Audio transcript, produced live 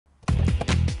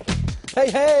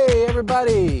Hey,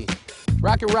 everybody!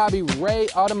 Rocket Robbie, Wray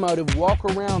Automotive, Walk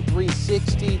Around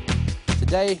 360.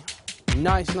 Today,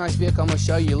 nice vehicle I'm going to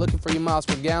show you. You're looking for your miles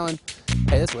per gallon.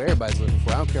 Hey, that's what everybody's looking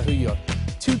for. I don't care who you are.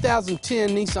 2010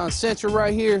 Nissan Sentra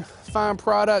right here. Fine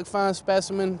product, fine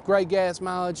specimen, great gas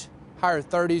mileage, higher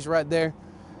 30s right there.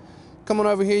 Come on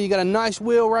over here, you got a nice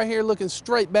wheel right here looking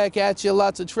straight back at you.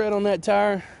 Lots of tread on that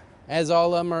tire, as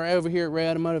all of them are over here at Wray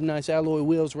Automotive. Nice alloy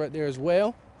wheels right there as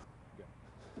well.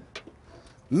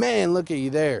 Man, look at you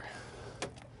there.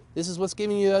 This is what's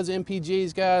giving you those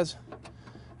MPGs, guys.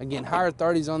 Again, higher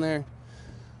 30s on there.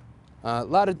 A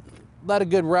lot of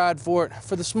good ride for it.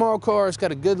 For the small car, it's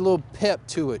got a good little pep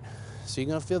to it. So you're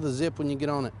gonna feel the zip when you get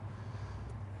on it.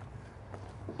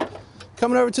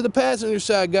 Coming over to the passenger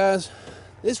side, guys.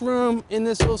 This room in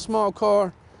this little small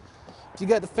car, if you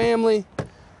got the family,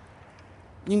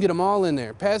 you can get them all in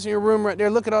there. Passenger room right there.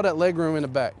 Look at all that leg room in the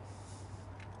back.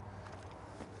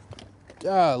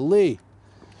 Golly.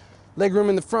 Leg room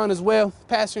in the front as well.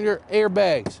 Passenger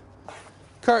airbags,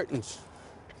 curtains,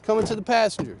 coming to the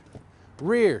passenger,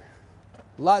 rear,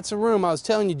 lots of room. I was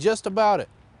telling you just about it.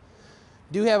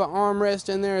 Do have an armrest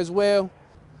in there as well.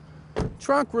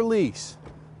 Trunk release.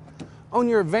 On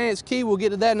your advanced key, we'll get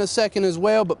to that in a second as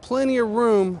well, but plenty of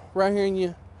room right here. And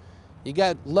you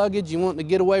got luggage you want to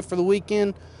get away for the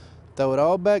weekend, throw it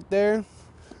all back there.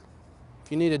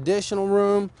 If you need additional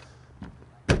room,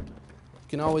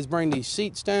 you can always bring these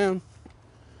seats down.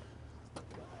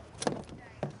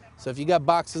 So if you got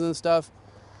boxes and stuff,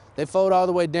 they fold all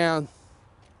the way down,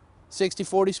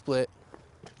 60-40 split.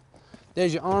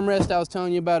 There's your armrest I was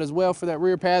telling you about as well for that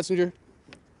rear passenger.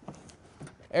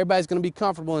 Everybody's gonna be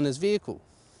comfortable in this vehicle.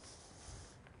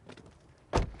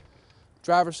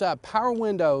 Driver's side, power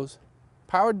windows,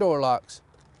 power door locks.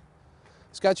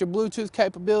 It's got your Bluetooth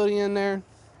capability in there,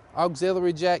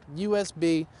 auxiliary jack,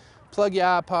 USB, plug your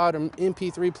iPod or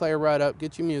MP3 player right up,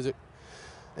 get your music.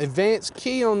 Advanced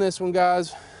key on this one,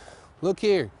 guys. Look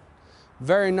here,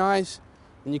 very nice.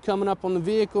 When you're coming up on the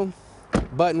vehicle,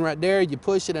 button right there, you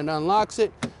push it and unlocks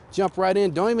it, jump right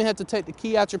in. Don't even have to take the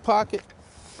key out your pocket.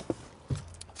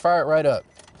 Fire it right up.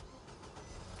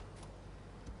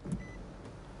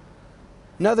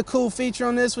 Another cool feature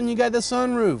on this one, you got the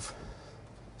sunroof.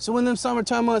 So when them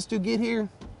summertime months do get here,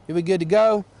 you'll be good to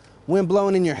go. Wind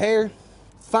blowing in your hair.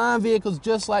 Fine vehicles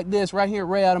just like this right here at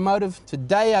Wray Automotive.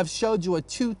 Today I've showed you a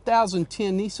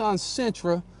 2010 Nissan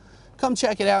Sentra. Come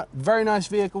check it out. Very nice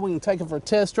vehicle. We can take it for a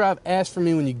test drive. Ask for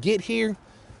me when you get here.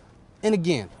 And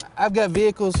again, I've got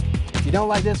vehicles. If you don't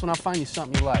like this one, I'll find you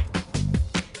something you like.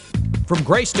 From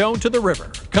Greystone to the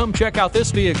river, come check out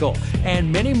this vehicle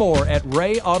and many more at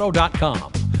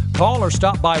rayauto.com. Call or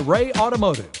stop by Wray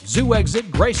Automotive, Zoo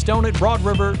Exit, Greystone at Broad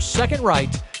River, 2nd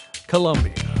right,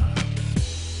 Columbia.